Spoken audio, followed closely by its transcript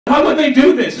How would they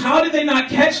do this? How did they not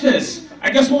catch this? I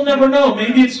guess we'll never know.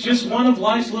 Maybe it's just one of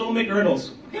life's little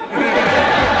McGriddles.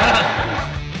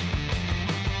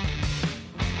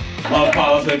 Love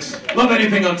politics. Love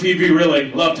anything on TV,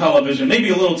 really. Love television. Maybe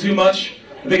a little too much.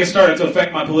 I think it started to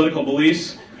affect my political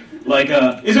beliefs. Like,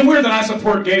 is it weird that I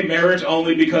support gay marriage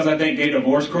only because I think Gay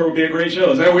Divorce Court would be a great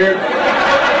show? Is that weird?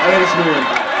 I think it's weird.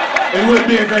 It would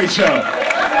be a great show.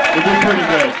 It would be pretty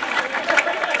good.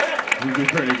 It would be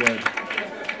pretty good.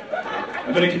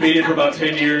 I've been a comedian for about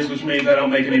 10 years, which means I don't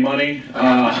make any money.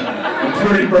 I'm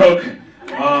pretty broke.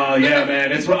 Yeah,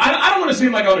 man. I don't want to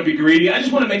seem like I want to be greedy. I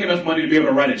just want to make enough money to be able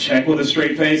to write a check with a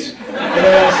straight face.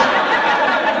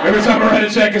 Every time I write a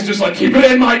check, it's just like, keep it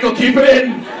in, Michael, keep it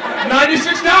in.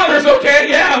 $96, okay,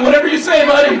 yeah, whatever you say,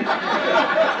 buddy.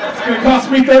 It's gonna cost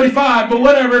me $35, but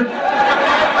whatever.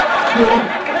 Cool.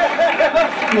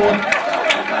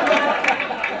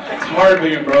 It's hard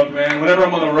being broke, man. Whenever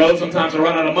I'm on the road, sometimes I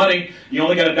run out of money. You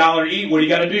only got $1 to eat. What do you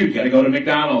got to do? You got to go to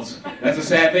McDonald's. That's a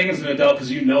sad thing as an adult because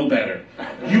you know better.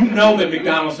 You know that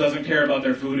McDonald's doesn't care about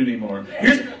their food anymore.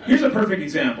 Here's a perfect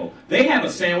example. They have a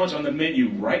sandwich on the menu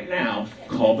right now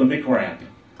called the McWrap.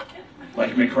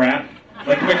 Like McWrap?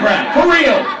 Like McWrap. For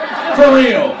real. For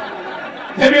real.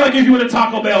 That'd be like if you went to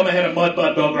Taco Bell and they had a Mud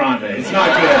Butt Bel Grande. It's not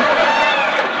good.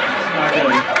 It's not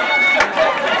good.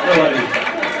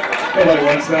 Nobody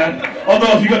wants that.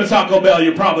 Although if you go to Taco Bell,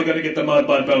 you're probably going to get the Mud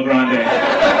Butt Bel Grande.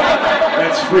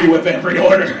 That's free with every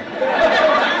order.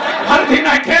 How did they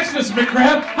not catch this,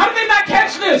 McCrab? How did they not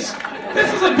catch this?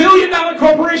 This is $1 billion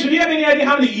corporation. Do you have any idea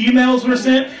how many emails were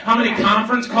sent? How many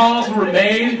conference calls were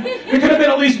made? There could have been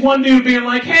at least one dude being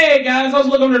like, hey guys, I was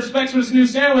looking under the specs for this new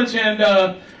sandwich and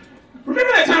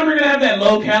remember that time we were going to have that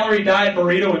low-calorie diet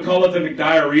burrito and call it the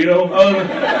McDiarito? Oh,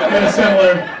 in a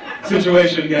similar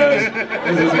situation, guys.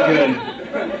 This isn't good.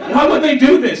 How would they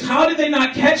do this? How did they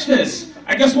not catch this?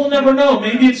 I guess we'll never know.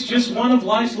 Maybe it's just one of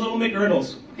life's little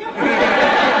McGriddles.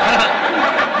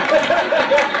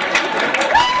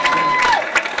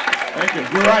 Thank you.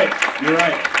 You're right. You're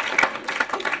right.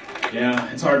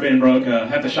 Yeah, it's hard being broke. I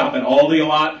have to shop at Aldi a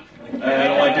lot. I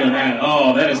don't like doing that.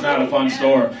 Oh, that is not a fun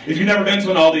store. If you've never been to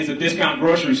an Aldi, it's a discount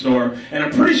grocery store, and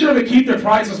I'm pretty sure they keep their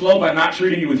prices low by not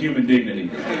treating you with human dignity.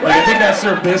 Like, I think that's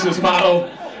their business model.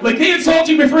 Like, they insult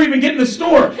you before you even get in the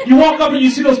store. You walk up and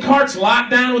you see those carts locked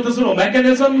down with this little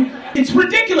mechanism. It's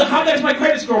ridiculous. How that's my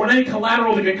credit score when any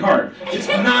collateral to get cart. It's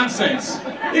nonsense.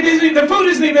 The food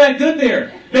isn't even that good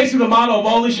there. Basically, the motto of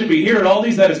Aldi should be, here at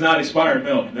Aldi's, that is not expired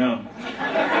milk. No.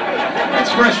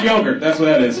 That's fresh yogurt. That's what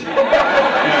that is.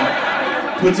 Yeah.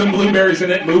 Put some blueberries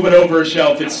in it, move it over a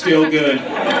shelf. It's still good.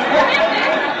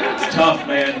 It's tough,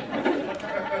 man.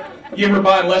 You ever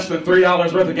buy less than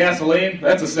 $3 worth of gasoline?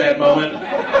 That's a sad moment.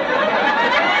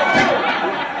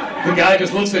 The guy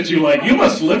just looks at you like, you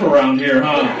must live around here,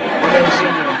 huh? I've never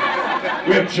seen you.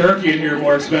 We have jerky in here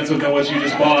more expensive than what you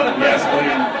just bought,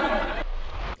 gasoline.